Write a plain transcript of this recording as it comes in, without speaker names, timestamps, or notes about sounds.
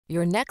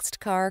Your next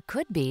car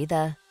could be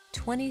the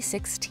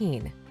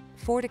 2016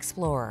 Ford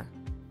Explorer.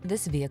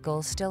 This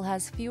vehicle still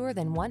has fewer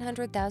than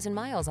 100,000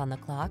 miles on the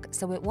clock,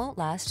 so it won't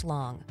last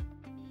long.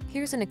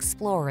 Here's an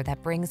Explorer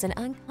that brings an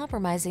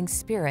uncompromising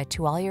spirit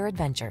to all your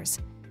adventures.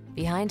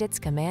 Behind its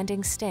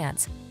commanding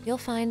stance, you'll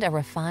find a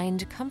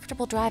refined,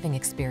 comfortable driving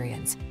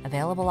experience,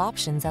 available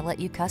options that let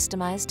you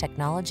customize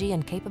technology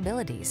and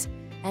capabilities,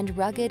 and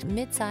rugged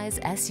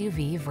midsize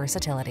SUV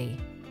versatility.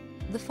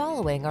 The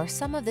following are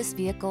some of this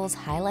vehicle's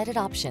highlighted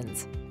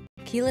options: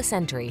 keyless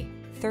entry,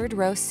 third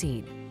row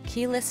seat,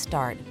 keyless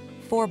start,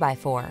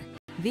 4x4,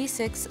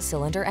 V6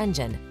 cylinder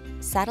engine,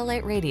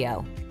 satellite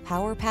radio,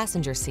 power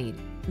passenger seat,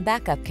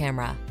 backup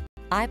camera,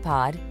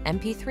 iPod,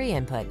 MP3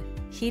 input,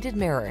 heated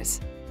mirrors.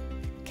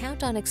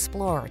 Count on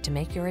Explorer to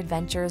make your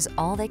adventures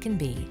all they can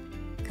be.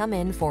 Come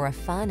in for a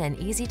fun and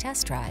easy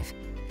test drive.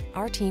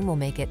 Our team will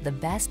make it the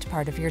best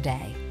part of your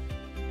day.